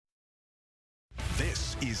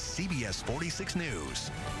is CBS 46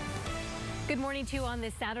 News. Good morning to you on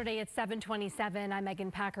this Saturday at 7:27. I'm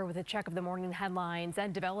Megan Packer with a check of the morning headlines.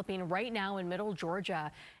 And developing right now in Middle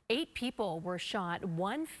Georgia, 8 people were shot,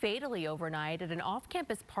 1 fatally overnight at an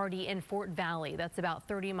off-campus party in Fort Valley. That's about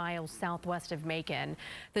 30 miles southwest of Macon.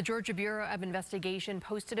 The Georgia Bureau of Investigation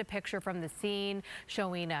posted a picture from the scene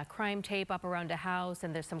showing a crime tape up around a house,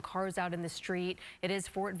 and there's some cars out in the street. It is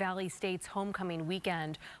Fort Valley State's homecoming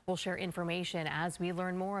weekend. We'll share information as we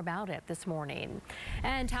learn more about it this morning.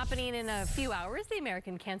 And happening in a few hours, the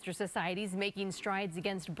American Cancer Society is making strides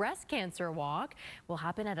against breast cancer walk. Will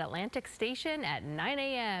happen at Atlantic Station at 9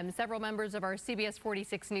 a.m. Several members of our CBS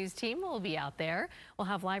 46 News team will be out there. We'll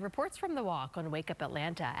have live reports from the walk on Wake Up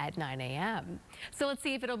Atlanta at 9 a.m. So let's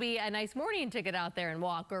see if it'll be a nice morning to get out there and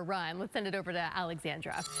walk or run. Let's send it over to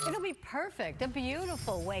Alexandra. It'll be perfect. A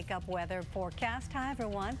beautiful wake-up weather forecast. Hi,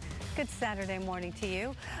 everyone. Good Saturday morning to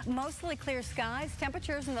you. Mostly clear skies.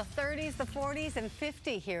 Temperatures in the 30s, the 40s, and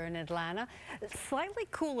 50 here in Atlanta. Slightly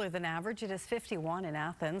cooler than average. It is 51 in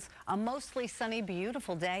Athens. A mostly sunny,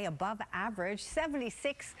 beautiful day, above average.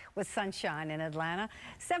 76 with sunshine in Atlanta.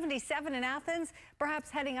 77 in Athens.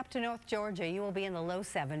 Perhaps heading up to North Georgia, you will be in the low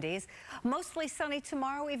 70s. Mostly sunny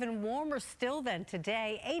tomorrow, even warmer still than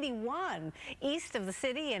today. 81 east of the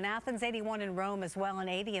city in Athens, 81 in Rome as well, and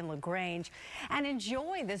 80 in LaGrange. And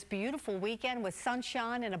enjoy this beautiful weekend with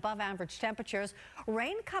sunshine and above average temperatures.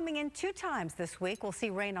 Rain coming in 2 times this week. We'll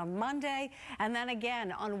see rain on Monday and then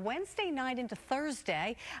again on Wednesday night into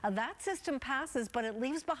Thursday. That system passes, but it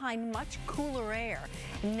leaves behind much cooler air.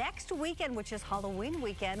 Next weekend, which is Halloween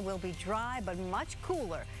weekend, will be dry but much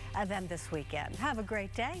cooler than this weekend. Have a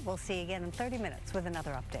great day. We'll see you again in 30 minutes with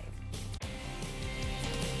another update.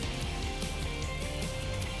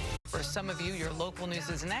 For some of you, your local news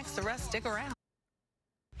is next. The rest, stick around.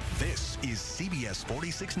 This is CBS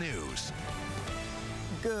 46 News.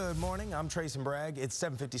 Good morning. I'm Trayson Bragg. It's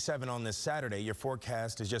 7:57 on this Saturday. Your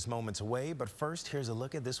forecast is just moments away, but first, here's a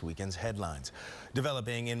look at this weekend's headlines.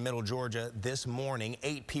 Developing in Middle Georgia this morning,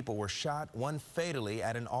 8 people were shot, 1 fatally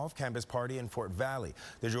at an off-campus party in Fort Valley.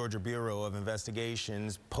 The Georgia Bureau of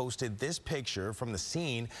Investigations posted this picture from the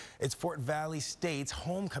scene. It's Fort Valley State's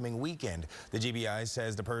homecoming weekend. The GBI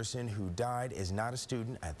says the person who died is not a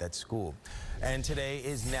student at that school. And today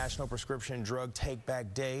is National Prescription Drug Take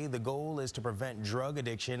Back Day. The goal is to prevent drug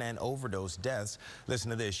addiction and overdose deaths.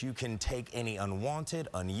 Listen to this. You can take any unwanted,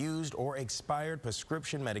 unused, or expired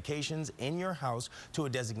prescription medications in your house to a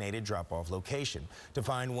designated drop-off location. To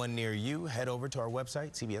find one near you, head over to our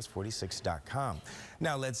website, CBS46.com.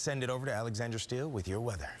 Now let's send it over to Alexandra Steele with your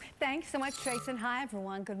weather. Thanks so much, Trayson. Hi,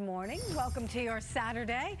 everyone. Good morning. Welcome to your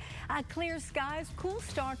Saturday. Clear skies, cool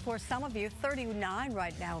start for some of you. 39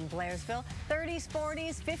 right now in Blairsville. 30s,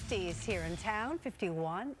 40s, 50s here in town.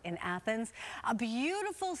 51 in Athens. A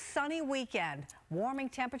beautiful sunny weekend. Warming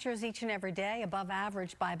temperatures each and every day, above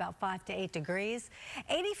average by about 5 to 8 degrees.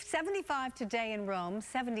 75 today in Rome,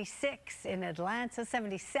 76 in Atlanta,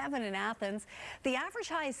 77 in Athens. The average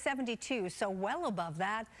high is 72, so well above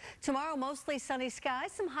that. Tomorrow, mostly sunny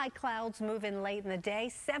skies. Some high clouds move in late in the day,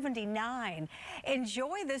 79.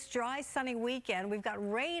 Enjoy this dry, sunny weekend. We've got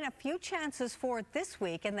rain, a few chances for it this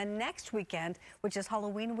week, and then next weekend, which is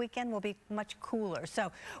Halloween weekend, will be much cooler.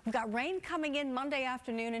 So we've got rain coming in Monday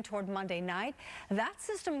afternoon and toward Monday night. That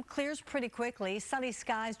system clears pretty quickly. Sunny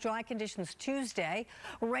skies, dry conditions Tuesday.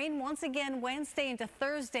 Rain once again Wednesday into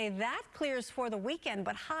Thursday. That clears for the weekend,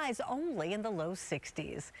 but highs only in the low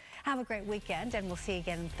 60s. Have a great weekend, and we'll see you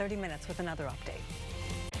again in 30 minutes with another update.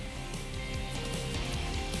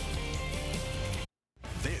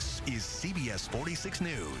 This is CBS 46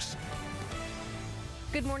 News.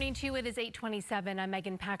 Good morning to you. It is 8:27. I'm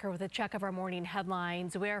Megan Packer with a check of our morning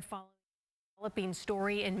headlines. We're following developing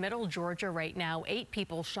story in Middle Georgia right now. 8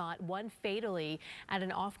 people shot, 1 fatally at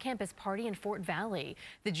an off-campus party in Fort Valley.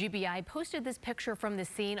 The GBI posted this picture from the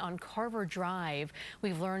scene on Carver Drive.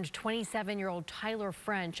 We've learned 27-year-old Tyler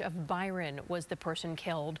French of Byron was the person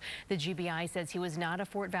killed. The GBI says he was not a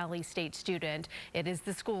Fort Valley State student. It is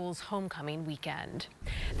the school's homecoming weekend.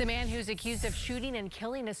 The man who's accused of shooting and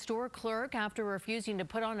killing a store clerk after refusing to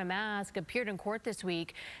put on a mask appeared in court this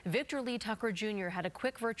week. Victor Lee Tucker Jr. had a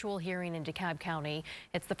quick virtual hearing in DeKalb County.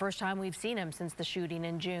 It's the first time we've seen him since the shooting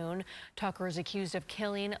in June. Tucker is accused of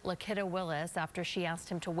killing Lakita Willis after she asked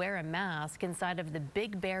him to wear a mask inside of the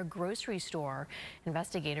Big Bear grocery store.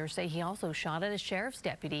 Investigators say he also shot at a sheriff's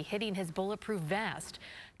deputy, hitting his bulletproof vest.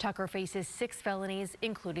 Tucker faces 6 felonies,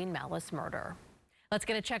 including malice murder. Let's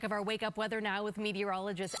get a check of our wake-up weather now with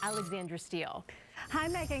meteorologist Alexandra Steele. Hi,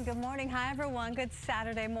 Megan. Good morning. Hi, everyone. Good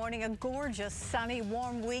Saturday morning. A gorgeous, sunny,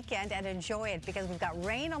 warm weekend, and enjoy it because we've got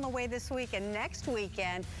rain on the way this week, and next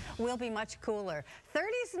weekend will be much cooler.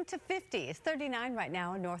 30s into 50s. 39 right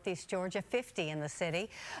now in northeast Georgia, 50 in the city.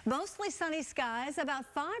 Mostly sunny skies, about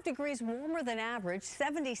 5 degrees warmer than average.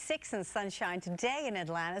 76 in sunshine today in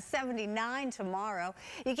Atlanta, 79 tomorrow.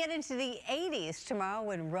 You get into the 80s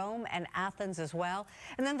tomorrow in Rome and Athens as well.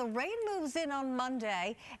 And then the rain moves in on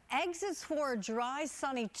Monday, exits for a dry,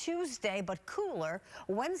 sunny Tuesday, but cooler.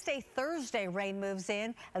 Wednesday, Thursday, rain moves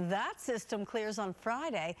in. That system clears on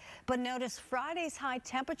Friday. But notice Friday's high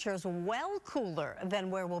temperatures well cooler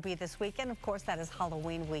than where we'll be this weekend. Of course, that is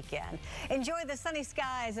Halloween weekend. Enjoy the sunny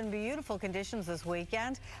skies and beautiful conditions this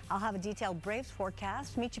weekend. I'll have a detailed Braves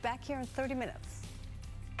forecast. Meet you back here in 30 minutes.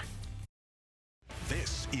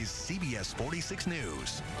 This is CBS 46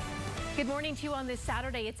 News. Good morning to you on this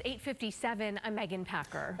Saturday. It's 8:57. I'm Megan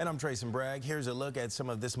Packer. And I'm Trayson Bragg. Here's a look at some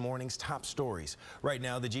of this morning's top stories. Right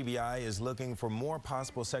now, the GBI is looking for more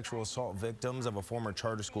possible sexual assault victims of a former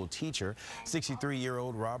charter school teacher.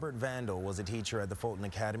 63-year-old Robert Vandal was a teacher at the Fulton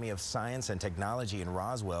Academy of Science and Technology in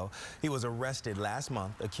Roswell. He was arrested last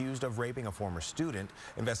month, accused of raping a former student.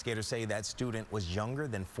 Investigators say that student was younger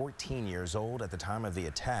than 14 years old at the time of the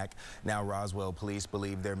attack. Now, Roswell police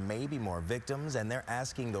believe there may be more victims, and they're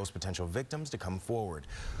asking those potential victims to come forward.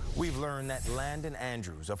 We've learned that Landon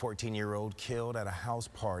Andrews, a 14-year-old killed at a house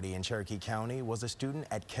party in Cherokee County, was a student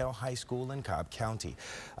at Kell High School in Cobb County.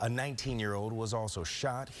 A 19-year-old was also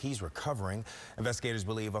shot. He's recovering. Investigators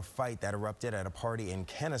believe a fight that erupted at a party in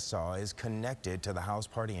Kennesaw is connected to the house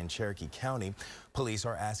party in Cherokee County. Police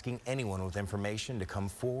are asking anyone with information to come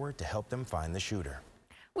forward to help them find the shooter.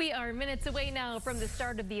 We are minutes away now from the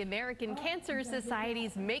start of the American Cancer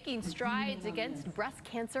Society's Making Strides Against Breast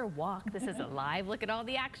Cancer Walk. This is a live look at all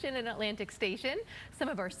the action in Atlantic Station. Some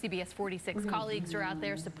of our CBS 46 colleagues are out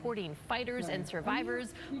there supporting fighters and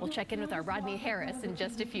survivors. We'll check in with our Rodney Harris in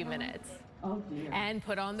just a few minutes. And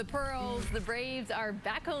put on the pearls. The Braves are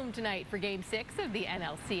back home tonight for Game 6 of the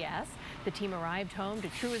NLCS. The team arrived home to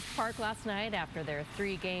Truist Park last night after their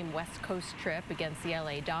 3-game West Coast trip against the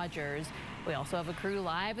LA Dodgers. We also have a crew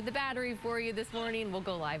live at the Battery for you this morning. We'll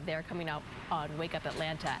go live there coming up on Wake Up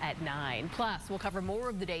Atlanta at 9. Plus, we'll cover more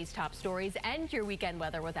of the day's top stories and your weekend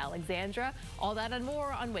weather with Alexandra. All that and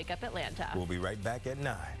more on Wake Up Atlanta. We'll be right back at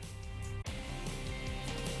 9.